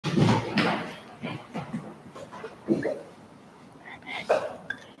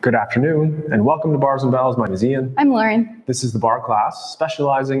Good afternoon, and welcome to Bars and Bells. My name is Ian. I'm Lauren. This is the bar class,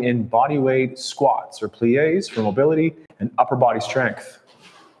 specializing in body weight squats or pliés for mobility and upper body strength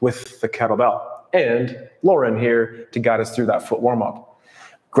with the kettlebell. And Lauren here to guide us through that foot warm-up.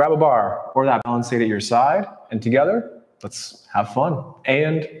 Grab a bar or that balance aid at your side, and together, let's have fun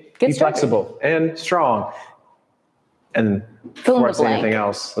and be flexible and strong. And before I say anything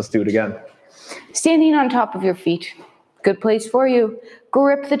else, let's do it again. Standing on top of your feet. Good place for you.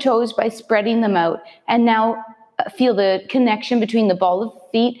 Grip the toes by spreading them out. And now feel the connection between the ball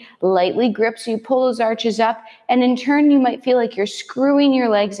of feet. Lightly grip so you pull those arches up. And in turn, you might feel like you're screwing your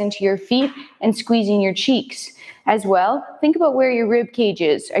legs into your feet and squeezing your cheeks. As well, think about where your rib cage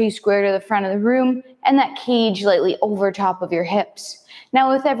is. Are you square to the front of the room? And that cage lightly over top of your hips.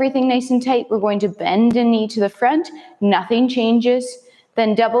 Now with everything nice and tight, we're going to bend a knee to the front. Nothing changes.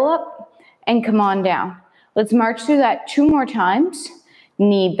 Then double up and come on down. Let's march through that 2 more times.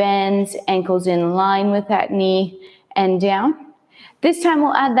 Knee bends, ankles in line with that knee, and down. This time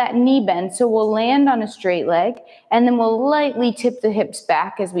we'll add that knee bend, so we'll land on a straight leg, and then we'll lightly tip the hips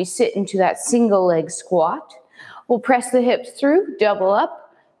back as we sit into that single leg squat. We'll press the hips through, double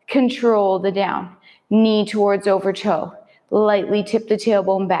up, control the down. Knee towards over toe. Lightly tip the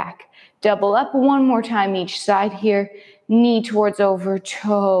tailbone back. Double up 1 more time each side here. Knee towards over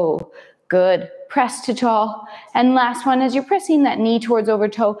toe. Good. Press to tall. And last one, as you're pressing that knee towards over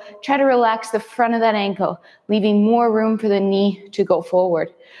toe, try to relax the front of that ankle, leaving more room for the knee to go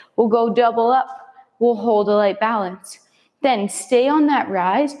forward. We'll go double up. We'll hold a light balance. Then stay on that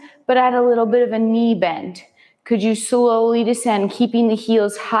rise, but add a little bit of a knee bend. Could you slowly descend, keeping the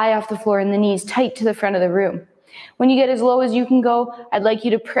heels high off the floor and the knees tight to the front of the room? When you get as low as you can go, I'd like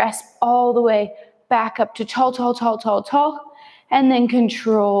you to press all the way back up to tall, tall, tall, tall, tall, and then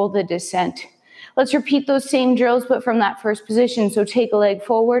control the descent. Let's repeat those same drills, but from that first position. So take a leg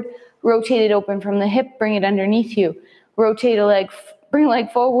forward, rotate it open from the hip, bring it underneath you. Rotate a leg, bring a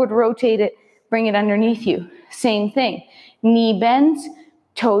leg forward, rotate it, bring it underneath you. Same thing. Knee bends,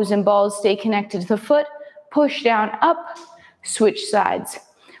 toes and balls stay connected to the foot, push down, up, switch sides.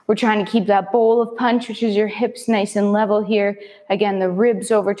 We're trying to keep that bowl of punch, which is your hips nice and level here. Again, the ribs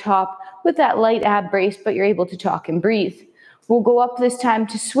over top with that light ab brace, but you're able to talk and breathe. We'll go up this time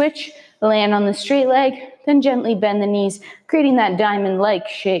to switch, land on the straight leg, then gently bend the knees, creating that diamond-like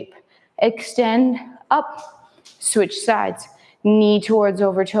shape. Extend, up, switch sides. Knee towards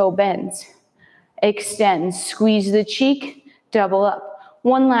over toe bends. Extend, squeeze the cheek, double up.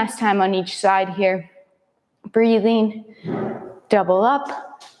 1 last time on each side here. Breathing, double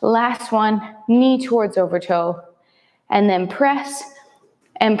up. Last one, knee towards over toe. And then press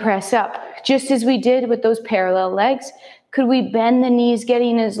and press up. Just as we did with those parallel legs, could we bend the knees,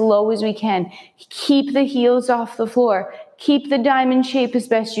 getting as low as we can? Keep the heels off the floor. Keep the diamond shape as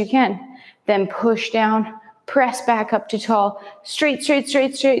best you can. Then push down, press back up to tall, straight, straight,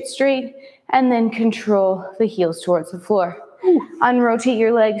 straight, straight, straight, and then control the heels towards the floor. Unrotate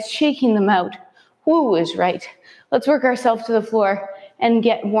your legs, shaking them out. Woo is right. Let's work ourselves to the floor and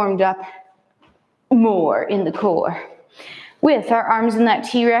get warmed up more in the core. With our arms in that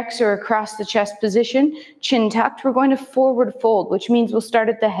T-Rex or across the chest position, chin tucked, we're going to forward fold, which means we'll start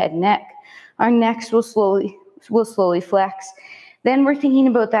at the head neck. Our necks will slowly flex. Then we're thinking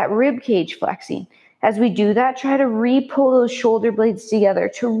about that rib cage flexing. As we do that, try to re-pull those shoulder blades together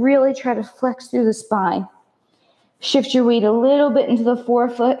to really try to flex through the spine. Shift your weight a little bit into the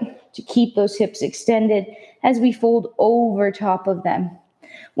forefoot to keep those hips extended as we fold over top of them.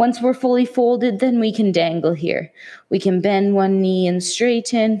 Once we're fully folded, then we can dangle here. We can bend one knee and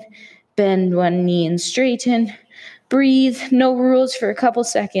straighten, bend one knee and straighten, breathe, no rules for a couple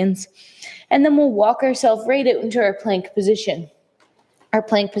seconds, and then we'll walk ourselves right out into our plank position. Our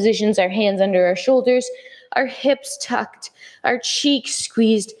plank positions, our hands under our shoulders, our hips tucked, our cheeks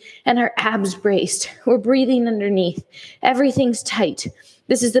squeezed, and our abs braced. We're breathing underneath. Everything's tight.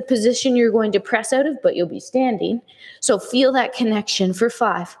 This is the position you're going to press out of, but you'll be standing. So feel that connection for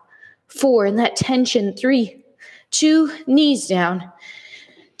 5, 4, and that tension, 3, 2, knees down.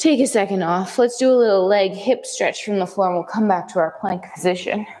 Take a second off. Let's do a little leg hip stretch from the floor, and we'll come back to our plank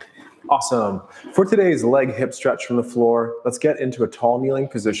position. Awesome. For today's leg hip stretch from the floor, let's get into a tall kneeling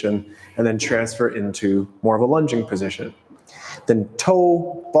position and then transfer into more of a lunging position. Then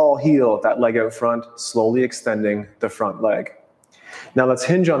toe, ball, heel, that leg out front, slowly extending the front leg. Now let's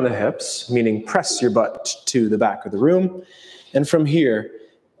hinge on the hips, meaning press your butt to the back of the room. And from here,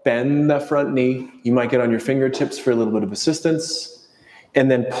 bend the front knee. You might get on your fingertips for a little bit of assistance. And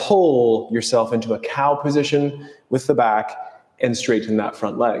then pull yourself into a cow position with the back and straighten that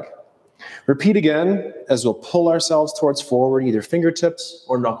front leg. Repeat again as we'll pull ourselves towards forward, either fingertips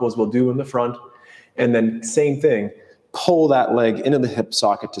or knuckles will do in the front. And then same thing, pull that leg into the hip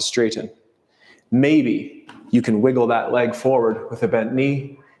socket to straighten. Maybe you can wiggle that leg forward with a bent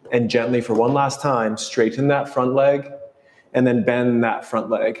knee and gently for one last time, straighten that front leg and then bend that front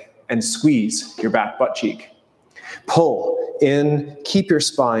leg and squeeze your back butt cheek. Pull in, keep your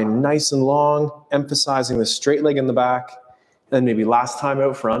spine nice and long, emphasizing the straight leg in the back. Then maybe last time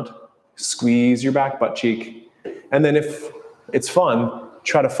out front, squeeze your back butt cheek. And then if it's fun,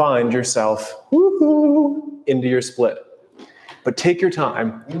 try to find yourself into your split. But take your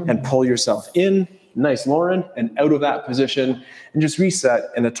time and pull yourself in, nice Lauren, and out of that position, and just reset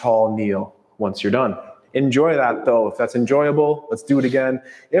in a tall kneel once you're done. Enjoy that though. If that's enjoyable, let's do it again.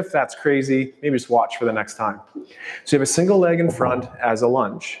 If that's crazy, maybe just watch for the next time. So you have a single leg in front as a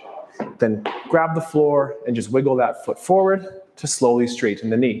lunge. Then grab the floor and just wiggle that foot forward to slowly straighten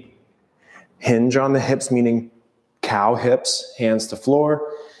the knee. Hinge on the hips, meaning cow hips, hands to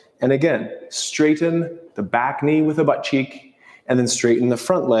floor. And again, straighten the back knee with the butt cheek, and then straighten the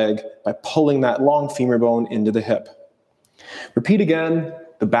front leg by pulling that long femur bone into the hip. Repeat again.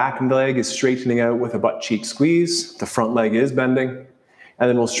 The back leg is straightening out with a butt cheek squeeze. The front leg is bending. And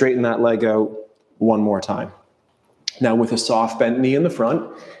then we'll straighten that leg out one more time. Now with a soft bent knee in the front,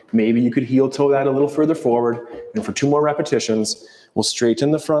 maybe you could heel toe that a little further forward. And for 2 more repetitions, we'll straighten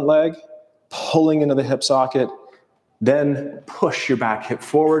the front leg, pulling into the hip socket, then push your back hip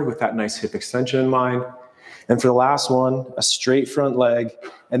forward with that nice hip extension in mind. And for the last one, a straight front leg,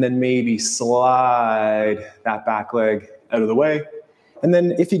 and then maybe slide that back leg out of the way. And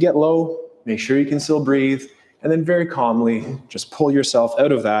then if you get low, make sure you can still breathe, and then very calmly just pull yourself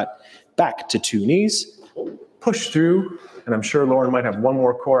out of that, back to 2 knees, push through, and I'm sure Lauren might have one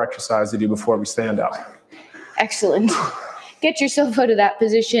more core exercise to do before we stand up. Excellent. Get yourself out of that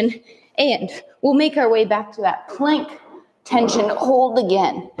position, and we'll make our way back to that plank tension hold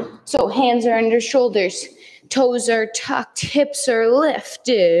again. So hands are under shoulders, toes are tucked, hips are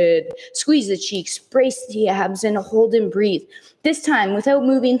lifted. Squeeze the cheeks, brace the abs, and hold and breathe. This time, without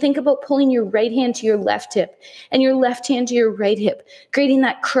moving, think about pulling your right hand to your left hip and your left hand to your right hip, creating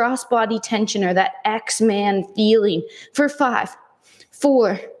that cross-body tension or that X-Man feeling. For 5,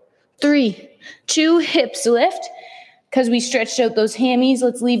 4, 3, 2, hips lift. Because we stretched out those hammies,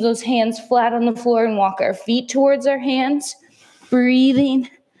 let's leave those hands flat on the floor and walk our feet towards our hands. Breathing,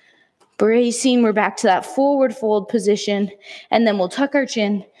 bracing, we're back to that forward fold position. And then we'll tuck our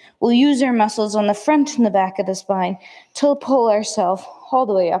chin. We'll use our muscles on the front and the back of the spine to pull ourselves all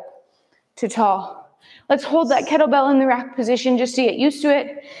the way up to tall. Let's hold that kettlebell in the rack position just to get used to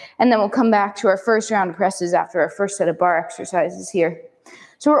it. And then we'll come back to our first round of presses after our first set of bar exercises here.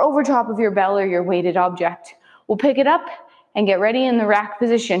 So we're over top of your bell or your weighted object. We'll pick it up and get ready in the rack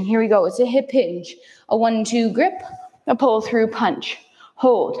position. Here we go. It's a hip hinge, a 1-2 grip, a pull through punch,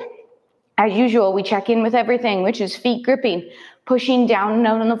 hold. As usual, we check in with everything, which is feet gripping, pushing down and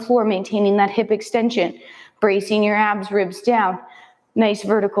out on the floor, maintaining that hip extension, bracing your abs, ribs down. Nice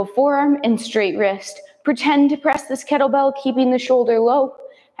vertical forearm and straight wrist. Pretend to press this kettlebell, keeping the shoulder low,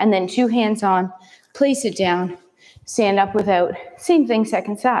 and then 2 hands on. Place it down. Stand up without. Same thing,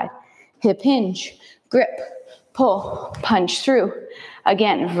 second side. Hip hinge, grip, pull, punch through.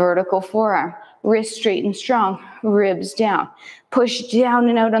 Again, vertical forearm, wrist straight and strong, ribs down. Push down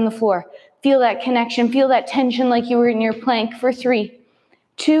and out on the floor. Feel that connection, feel that tension like you were in your plank for 3,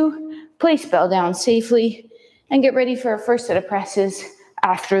 2, place bell down safely, and get ready for our first set of presses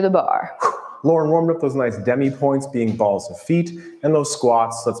after the bar. Lauren warmed up those nice demi points being balls of feet and those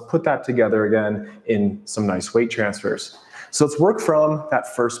squats. Let's put that together again in some nice weight transfers. So let's work from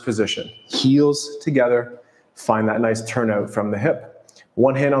that first position. Heels together, find that nice turnout from the hip.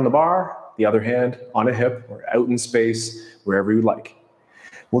 One hand on the bar, the other hand on a hip or out in space, wherever you like.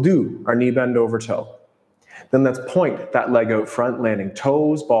 We'll do our knee bend over toe. Then let's point that leg out front, landing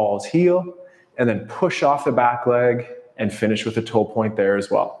toes, balls, heel, and then push off the back leg and finish with a toe point there as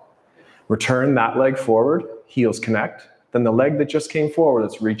well. Return that leg forward, heels connect. Then the leg that just came forward,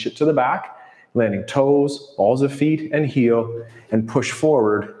 let's reach it to the back, landing toes, balls of feet, and heel, and push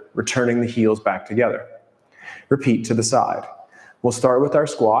forward, returning the heels back together. Repeat to the side. We'll start with our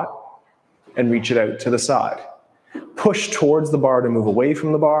squat and reach it out to the side. Push towards the bar to move away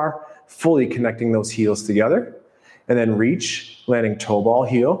from the bar, fully connecting those heels together, and then reach, landing toe ball,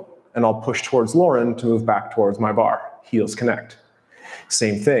 heel, and I'll push towards Lauren to move back towards my bar. Heels connect.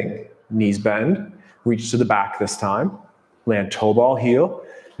 Same thing, knees bend, reach to the back this time, land toe ball, heel,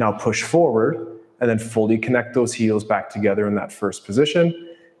 now push forward, and then fully connect those heels back together in that first position,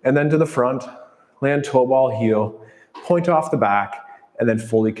 and then to the front, land toe ball, heel, point off the back, and then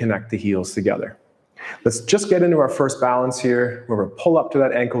fully connect the heels together. Let's just get into our first balance here, where we'll pull up to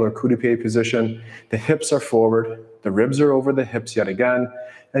that ankle or coup de pied position. The hips are forward, the ribs are over the hips yet again,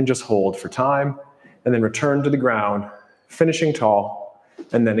 and just hold for time, and then return to the ground, finishing tall,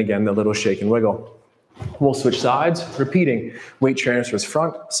 and then again the little shake and wiggle. We'll switch sides, repeating weight transfers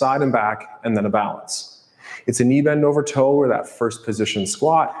front, side, and back, and then a balance. It's a knee bend over toe or that first position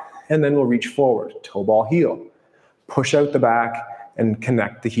squat, and then we'll reach forward, toe ball heel. Push out the back and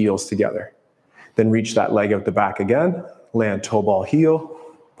connect the heels together. Then reach that leg out the back again, land toe ball heel,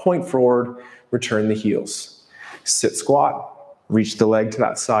 point forward, return the heels. Sit squat, reach the leg to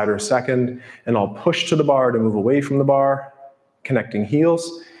that side or second, and I'll push to the bar to move away from the bar, connecting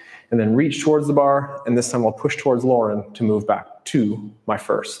heels, and then reach towards the bar, and this time I'll push towards Lauren to move back to my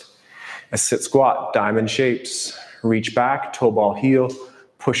first. A sit squat, diamond shapes, reach back, toe ball heel,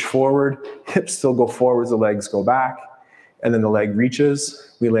 push forward, hips still go forwards, the legs go back, and then the leg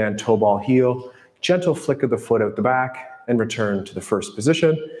reaches, we land toe ball heel, gentle flick of the foot out the back, and return to the first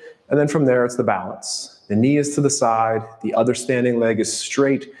position, and then from there it's the balance. The knee is to the side, the other standing leg is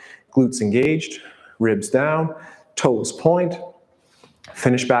straight, glutes engaged, ribs down, toes point.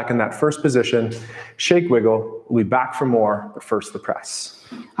 Finish back in that first position, shake, wiggle. We'll be back for more, but first the press.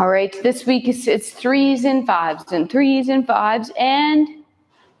 All right, this week it's 3s and 5s and 3s and 5s and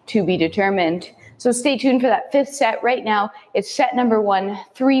to be determined. So stay tuned for that 5th set. Right now, it's set number 1,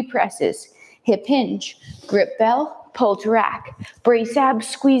 3 presses. Hip hinge, grip bell, pull to rack. Brace abs,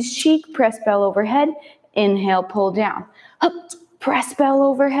 squeeze cheek, press bell overhead. Inhale, pull down. Up, press bell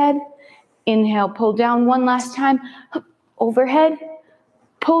overhead. Inhale, pull down one last time. Up, overhead.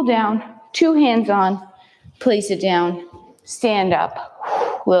 Pull down, 2 hands on, place it down, stand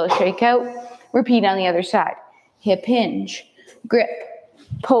up, little shake out, repeat on the other side. Hip hinge, grip,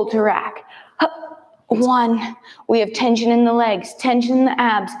 pull to rack, up, 1. We have tension in the legs, tension in the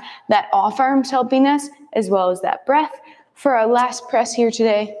abs, that off arm's helping us, as well as that breath. For our last press here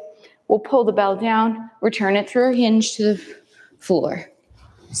today, we'll pull the bell down, return it through our hinge to the floor.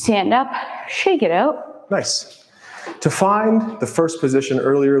 Stand up, shake it out. Nice. To find the first position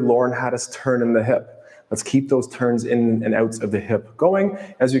earlier, Lauren had us turn in the hip. Let's keep those turns in and outs of the hip going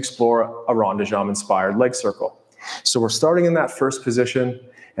as we explore a rond de jambe inspired leg circle. So we're starting in that first position,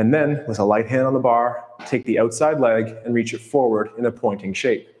 and then with a light hand on the bar, take the outside leg and reach it forward in a pointing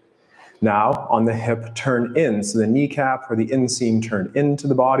shape. Now on the hip, turn in, so the kneecap or the inseam turn into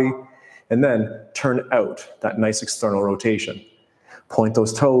the body, and then turn out, that nice external rotation. Point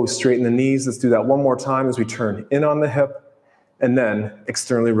those toes, straighten the knees. Let's do that one more time as we turn in on the hip and then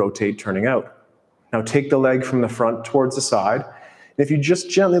externally rotate, turning out. Now take the leg from the front towards the side. And if you just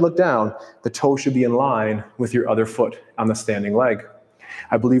gently look down, the toe should be in line with your other foot on the standing leg.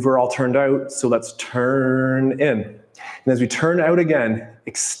 I believe we're all turned out, so let's turn in. And as we turn out again,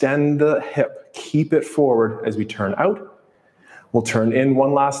 extend the hip, keep it forward as we turn out. We'll turn in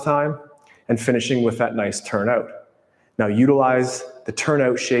one last time and finishing with that nice turn out. Now utilize the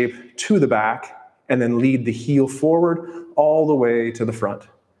turnout shape to the back and then lead the heel forward all the way to the front.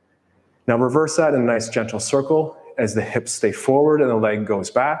 Now reverse that in a nice gentle circle as the hips stay forward and the leg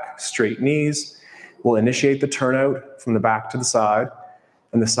goes back, straight knees. We'll initiate the turnout from the back to the side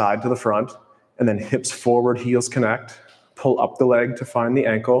and the side to the front, and then hips forward, heels connect. Pull up the leg to find the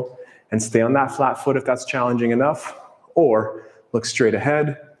ankle and stay on that flat foot if that's challenging enough, or look straight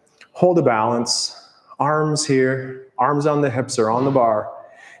ahead, hold a balance, arms here, arms on the hips or on the bar,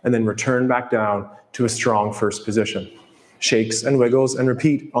 and then return back down to a strong first position. Shakes and wiggles and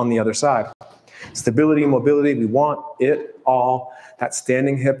repeat on the other side. Stability, mobility, we want it all. That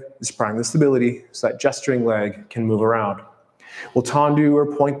standing hip is providing the stability so that gesturing leg can move around. We'll tendu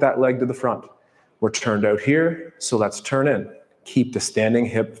or point that leg to the front. We're turned out here, so let's turn in. Keep the standing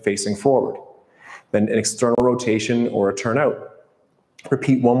hip facing forward. Then an external rotation or a turn out.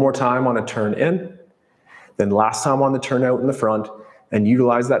 Repeat one more time on a turn in. Then last time on the turn out in the front, and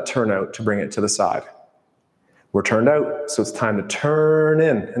utilize that turnout to bring it to the side. We're turned out, so it's time to turn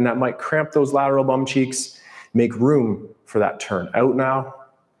in, and that might cramp those lateral bum cheeks. Make room for that turn out now.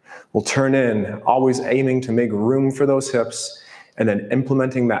 We'll turn in, always aiming to make room for those hips, and then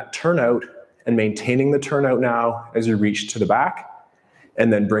implementing that turnout and maintaining the turnout now as you reach to the back,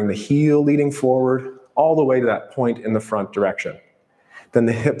 and then bring the heel leading forward all the way to that point in the front direction. Then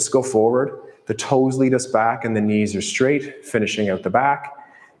the hips go forward, the toes lead us back, and the knees are straight, finishing out the back,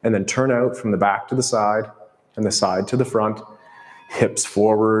 and then turn out from the back to the side, and the side to the front, hips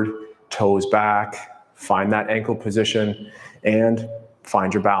forward, toes back, find that ankle position, and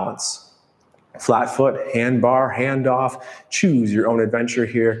find your balance. Flat foot, hand bar, hand off, choose your own adventure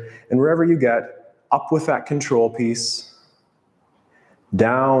here, and wherever you get, up with that control piece,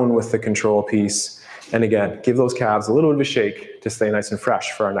 down with the control piece. And again, give those calves a little bit of a shake to stay nice and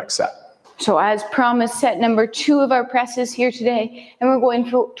fresh for our next set. So as promised, set number 2 of our presses here today, and we're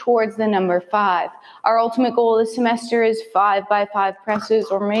going towards the number 5. Our ultimate goal this semester is 5 by 5 presses,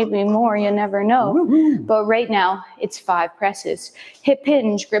 or maybe more, you never know. Woo-hoo. But right now, it's 5 presses. Hip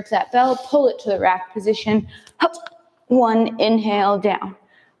hinge, grip that bell, pull it to the rack position. Hup, 1, inhale, down.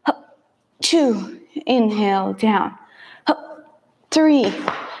 Hup, 2, inhale, down. Hup, 3,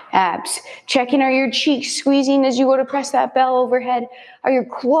 abs. Check in, are your cheeks squeezing as you go to press that bell overhead? Are your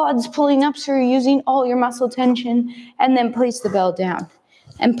quads pulling up so you're using all your muscle tension? And then place the bell down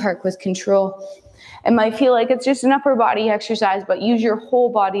and park with control. It might feel like it's just an upper body exercise, but use your whole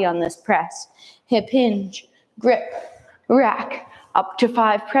body on this press. Hip hinge, grip, rack, up to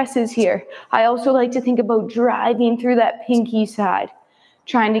 5 presses here. I also like to think about driving through that pinky side,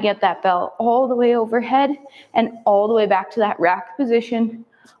 trying to get that bell all the way overhead and all the way back to that rack position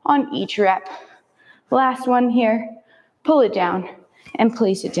on each rep. Last one here, pull it down and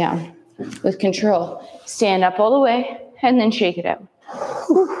place it down with control. Stand up all the way and then shake it out.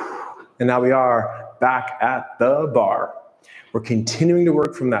 And now we are back at the bar. We're continuing to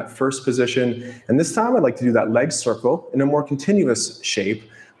work from that first position. And this time I'd like to do that leg circle in a more continuous shape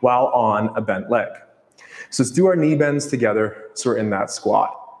while on a bent leg. So let's do our knee bends together so we're in that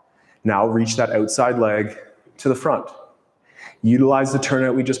squat. Now reach that outside leg to the front. Utilize the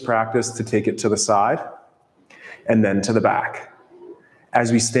turnout we just practiced to take it to the side and then to the back.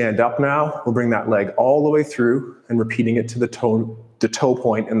 As we stand up now, we'll bring that leg all the way through and repeating it to the toe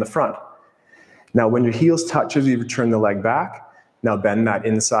point in the front. Now when your heels touch as you return the leg back, now bend that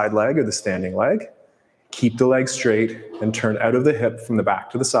inside leg or the standing leg. Keep the leg straight and turn out of the hip from the back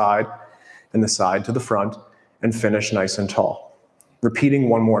to the side and the side to the front and finish nice and tall. Repeating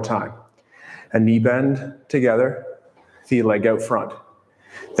one more time. A knee bend together, the leg out front.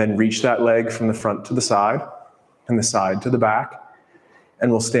 Then reach that leg from the front to the side and the side to the back.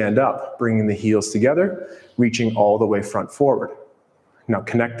 And we'll stand up, bringing the heels together, reaching all the way front forward. Now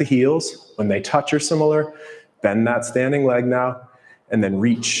connect the heels. When they touch or similar, bend that standing leg now, and then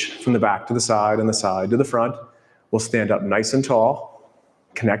reach from the back to the side and the side to the front. We'll stand up nice and tall,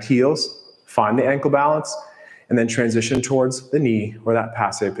 connect heels, find the ankle balance, and then transition towards the knee or that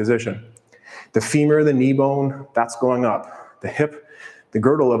passe position. The femur, the knee bone, that's going up. The hip, the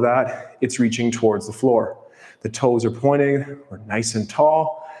girdle of that, it's reaching towards the floor. The toes are pointing, we're nice and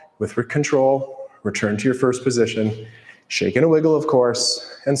tall. With control, return to your first position. Shake and a wiggle, of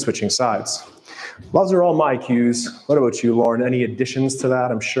course, and switching sides. Those are all my cues. What about you, Lauren? Any additions to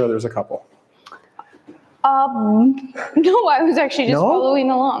that? I'm sure there's a couple. No, I was actually just following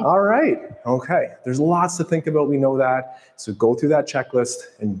along. All right. Okay. There's lots to think about. We know that. So go through that checklist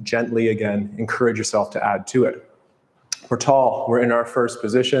and gently, again, encourage yourself to add to it. We're tall. We're in our first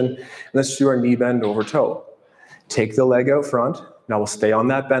position. Let's do our knee bend over toe. Take the leg out front. Now we'll stay on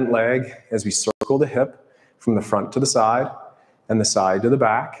that bent leg as we circle the hip from the front to the side and the side to the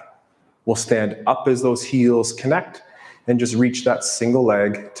back. We'll stand up as those heels connect and just reach that single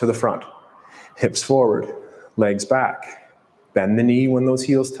leg to the front. Hips forward, legs back. Bend the knee when those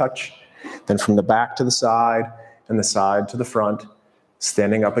heels touch. Then from the back to the side and the side to the front,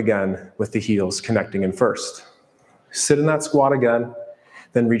 standing up again with the heels connecting in first. Sit in that squat again,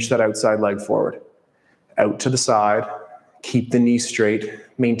 then reach that outside leg forward. Out to the side, keep the knee straight,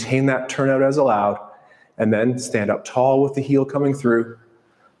 maintain that turnout as allowed, and then stand up tall with the heel coming through.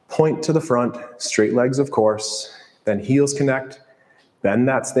 Point to the front, straight legs of course, then heels connect, bend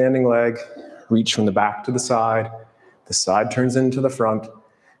that standing leg, reach from the back to the side turns into the front,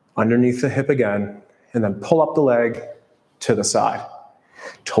 underneath the hip again, and then pull up the leg to the side.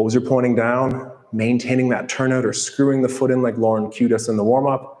 Toes are pointing down, maintaining that turnout or screwing the foot in like Lauren cued us in the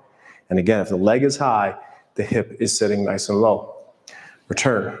warm-up. And again, if the leg is high, the hip is sitting nice and low.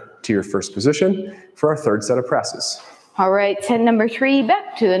 Return to your first position for our third set of presses. All right, set number 3,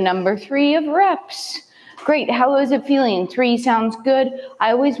 back to the number 3 of reps. Great, how is it feeling? 3 sounds good.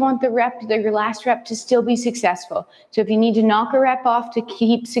 I always want your last rep to still be successful. So if you need to knock a rep off to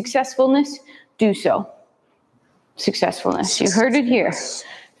keep successfulness, do so. Successfulness, you heard it here.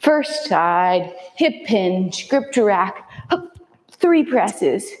 First side, hip hinge, grip to rack, up, 3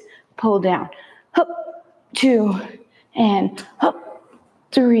 presses, pull down, up, 2, and up,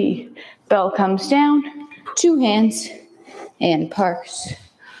 3. Bell comes down, 2 hands, and parks.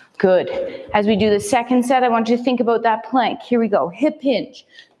 Good. As we do the second set, I want you to think about that plank. Here we go. Hip hinge,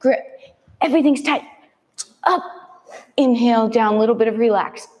 grip. Everything's tight. Up. Inhale, down. A little bit of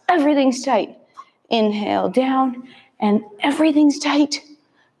relax. Everything's tight. Inhale, down. And everything's tight.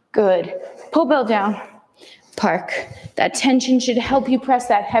 Good. Pull bell down. Park. That tension should help you press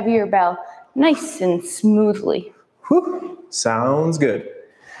that heavier bell nice and smoothly. Whew. Sounds good.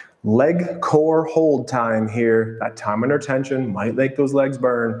 Leg core hold time here. That time under tension might make those legs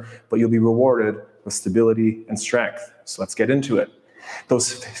burn, but you'll be rewarded with stability and strength. So let's get into it.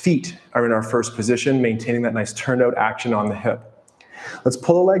 Those feet are in our first position, maintaining that nice turned out action on the hip. Let's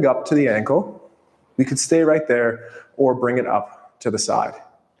pull a leg up to the ankle. We could stay right there or bring it up to the side.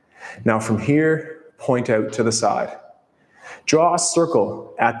 Now from here, point out to the side. Draw a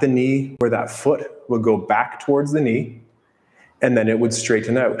circle at the knee where that foot would go back towards the knee, and then it would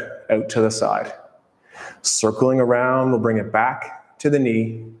straighten out to the side. Circling around, we'll bring it back to the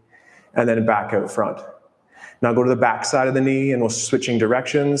knee, and then back out front. Now go to the back side of the knee, and we'll switching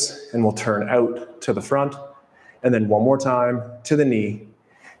directions, and we'll turn out to the front, and then one more time to the knee,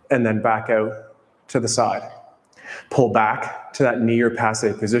 and then back out to the side. Pull back to that knee or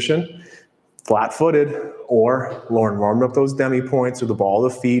passe position, flat-footed, or Lauren, warm up those demi points with the ball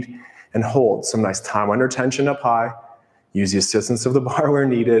of the feet and hold some nice time under tension up high. Use the assistance of the bar where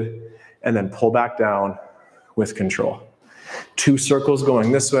needed, and then pull back down with control. 2 circles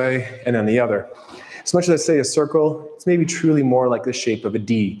going this way and then the other. As much as I say a circle, it's maybe truly more like the shape of a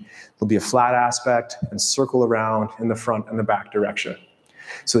D. There'll be a flat aspect and circle around in the front and the back direction.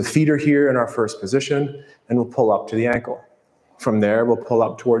 So the feet are here in our first position, and we'll pull up to the ankle. From there, we'll pull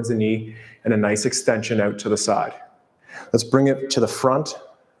up towards the knee and a nice extension out to the side. Let's bring it to the front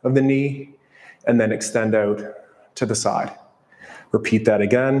of the knee and then extend out to the side. Repeat that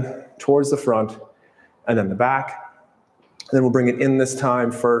again towards the front and then the back. Then we'll bring it in this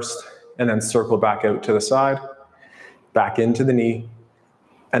time first and then circle back out to the side, back into the knee,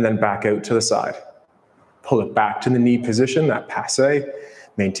 and then back out to the side. Pull it back to the knee position, that passe.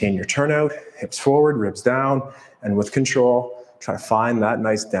 Maintain your turnout, hips forward, ribs down, and with control, try to find that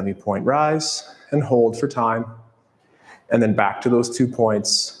nice demi-point rise and hold for time. And then back to those 2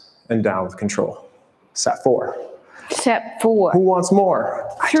 points and down with control. Set 4. Set 4. Who wants more?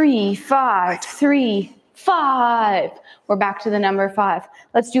 3, 5, 3, 5. We're back to the number 5.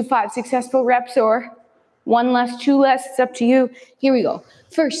 Let's do 5 successful reps or 1 less, 2 less. It's up to you. Here we go.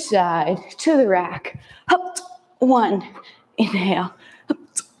 First side to the rack. Up. 1. Inhale. Up.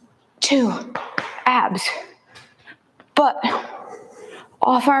 2. Abs. Butt.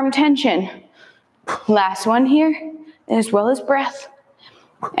 Off arm tension. Last one here, as well as breath.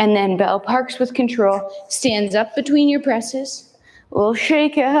 And then bell parks with control. Stands up between your presses. We'll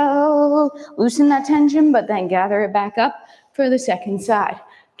shake out. Loosen that tension, but then gather it back up for the second side.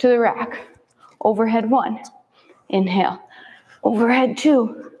 To the rack. Overhead 1. Inhale. Overhead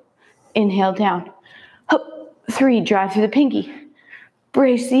 2. Inhale down. Up. 3. Drive through the pinky.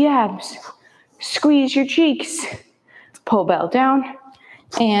 Brace the abs. Squeeze your cheeks. Pull bell down.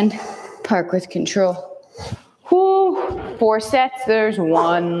 And park with control. Woo, 4 sets, there's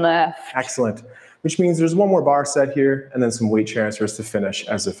 1 left. Excellent. Which means there's 1 more bar set here and then some weight transfers to finish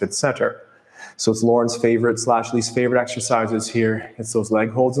as if it's center. So it's Lauren's favorite / least favorite exercises here. It's those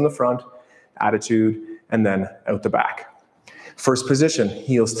leg holds in the front, attitude, and then out the back. First position,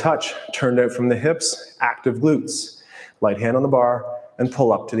 heels touch, turned out from the hips, active glutes. Light hand on the bar and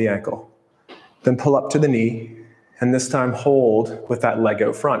pull up to the ankle. Then pull up to the knee, and this time hold with that leg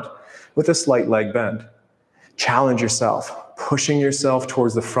out front with a slight leg bend. Challenge yourself, pushing yourself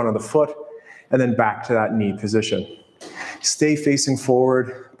towards the front of the foot and then back to that knee position. Stay facing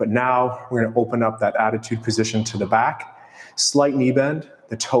forward, but now we're going to open up that attitude position to the back. Slight knee bend,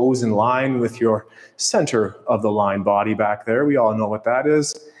 the toes in line with your center of the line body back there. We all know what that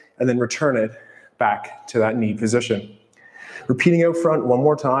is. And then return it back to that knee position. Repeating out front 1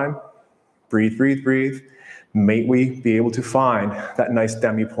 more time. Breathe, breathe, breathe. May we be able to find that nice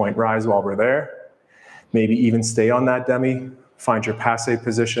demi-point rise while we're there. Maybe even stay on that demi, find your passe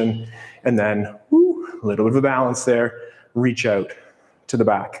position, and then a little bit of a balance there, reach out to the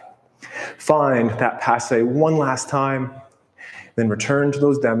back. Find that passe 1 last time, then return to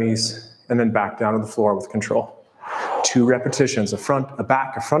those demis, and then back down to the floor with control. 2 repetitions, a front, a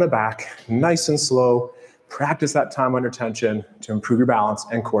back, a front, a back, nice and slow. Practice that time under tension to improve your balance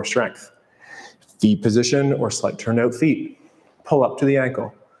and core strength. Feet position or slight turned out feet. Pull up to the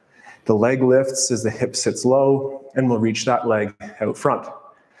ankle. The leg lifts as the hip sits low, and we'll reach that leg out front.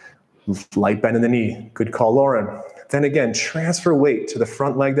 Light bend in the knee. Good call, Lauren. Then again, transfer weight to the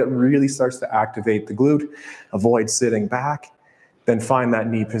front leg that really starts to activate the glute. Avoid sitting back. Then find that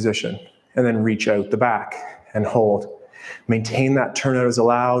knee position, and then reach out the back and hold. Maintain that turnout as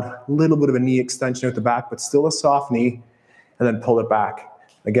allowed. A little bit of a knee extension at the back, but still a soft knee, and then pull it back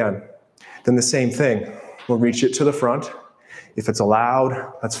again. Then the same thing. We'll reach it to the front. If it's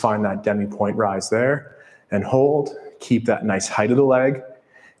allowed, let's find that demi-point rise there, and hold. Keep that nice height of the leg,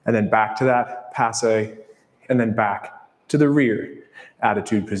 and then back to that passe, and then back to the rear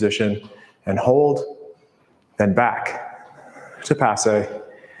attitude position, and hold, then back to passe,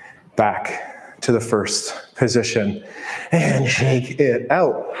 back to the first position, and shake it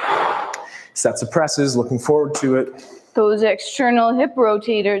out. Sets of presses, looking forward to it. Those external hip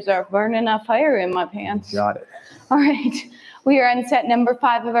rotators are burning a fire in my pants. Got it. All right, we are on set number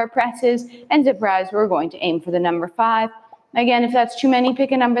 5 of our presses, and zip rise, we're going to aim for the number 5. Again, if that's too many,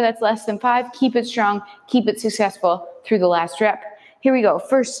 pick a number that's less than 5. Keep it strong, keep it successful through the last rep. Here we go,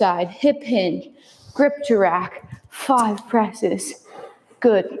 first side, hip hinge, grip to rack, 5 presses.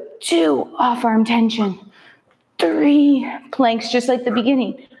 Good, 2, off arm tension, 3, planks just like the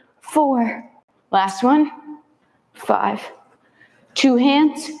beginning, 4, last one, 5. 2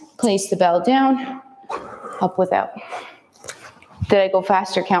 hands, place the bell down, up without. Did I go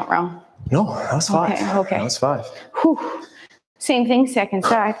fast or count wrong? No, that was 5. Okay. That was 5. Whew. Same thing, second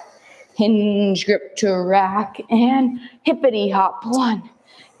side. Hinge, grip to rack, and hippity hop. 1,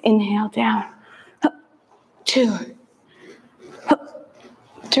 inhale down. 2,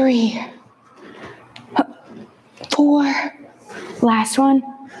 3, 4, last one,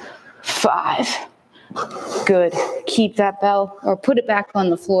 5. Good. Keep that bell, or put it back on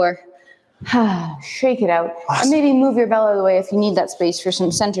the floor. Shake it out. Awesome. Or maybe move your bell out of the way if you need that space for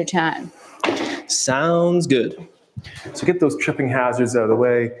some center time. Sounds good. So get those tripping hazards out of the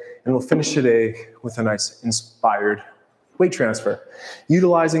way, and we'll finish today with a nice inspired weight transfer.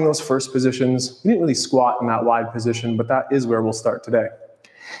 Utilizing those first positions, we didn't really squat in that wide position, but that is where we'll start today.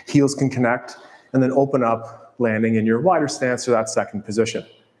 Heels can connect, and then open up, landing in your wider stance for that second position.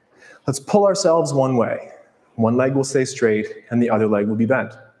 Let's pull ourselves one way. One leg will stay straight, and the other leg will be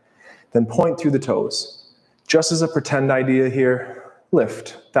bent. Then point through the toes. Just as a pretend idea here,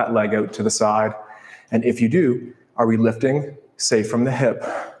 lift that leg out to the side. And if you do, are we lifting, say, from the hip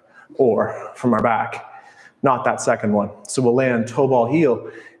or from our back? Not that second one. So we'll land toe ball heel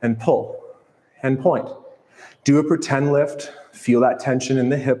and pull and point. Do a pretend lift. Feel that tension in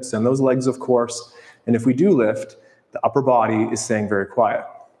the hips and those legs, of course. And if we do lift, the upper body is staying very quiet.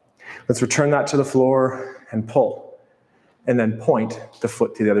 Let's return that to the floor and pull. And then point the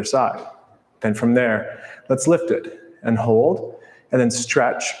foot to the other side. Then from there, let's lift it and hold, and then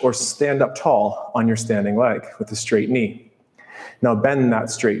stretch or stand up tall on your standing leg with a straight knee. Now bend that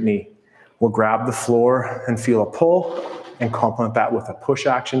straight knee. We'll grab the floor and feel a pull, and complement that with a push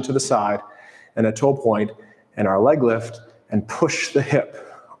action to the side and a toe point and our leg lift, and push the hip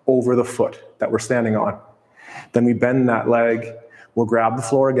over the foot that we're standing on. Then we bend that leg. We'll grab the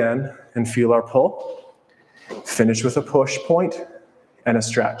floor again and feel our pull. Finish with a push point and a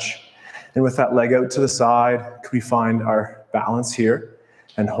stretch. And with that leg out to the side, could we find our balance here?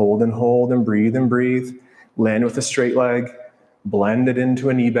 And hold and breathe and breathe. Land with a straight leg, blend it into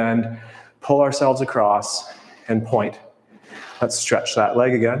a knee bend, pull ourselves across and point. Let's stretch that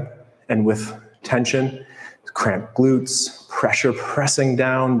leg again. And with tension, cramped glutes, pressure pressing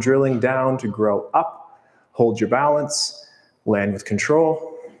down, drilling down to grow up. Hold your balance, land with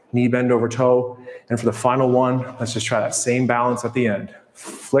control, knee bend over toe. And for the final one, let's just try that same balance at the end.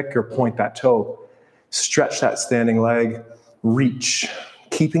 Flick or point that toe, stretch that standing leg, reach,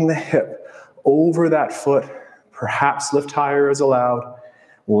 keeping the hip over that foot, perhaps lift higher as allowed,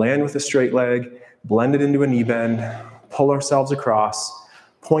 land with a straight leg, blend it into a knee bend, pull ourselves across,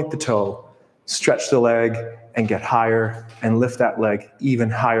 point the toe, stretch the leg, and get higher, and lift that leg even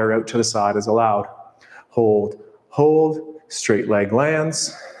higher out to the side as allowed. Hold, straight leg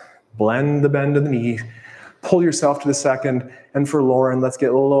lands, blend the bend of the knee, pull yourself to the second, and for Lauren, let's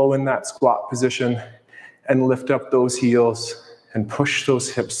get low in that squat position and lift up those heels and push those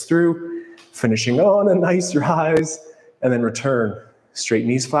hips through, finishing on a nice rise, and then return. Straight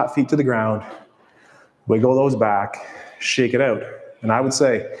knees, flat feet to the ground, wiggle those back, shake it out. And I would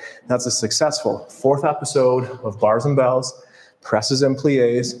say that's a successful 4th episode of Bars and Bells, presses and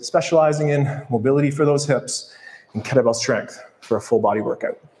plies, specializing in mobility for those hips and kettlebell strength for a full body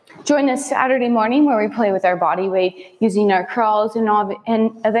workout. Join us Saturday morning where we play with our body weight using our crawls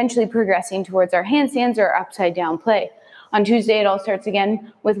and eventually progressing towards our handstands or upside down play. On Tuesday, it all starts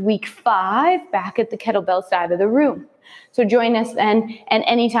again with week 5 back at the kettlebell side of the room. So join us then and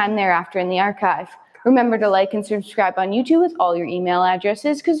anytime thereafter in the archive. Remember to like and subscribe on YouTube with all your email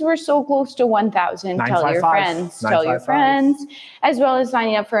addresses because we're so close to 1,000. Tell your friends, tell your friends, as well as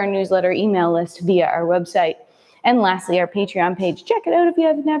signing up for our newsletter email list via our website. And lastly, our Patreon page. Check it out if you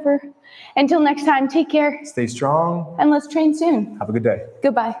have never. Until next time, take care. Stay strong. And let's train soon. Have a good day.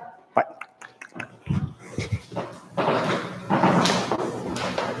 Goodbye.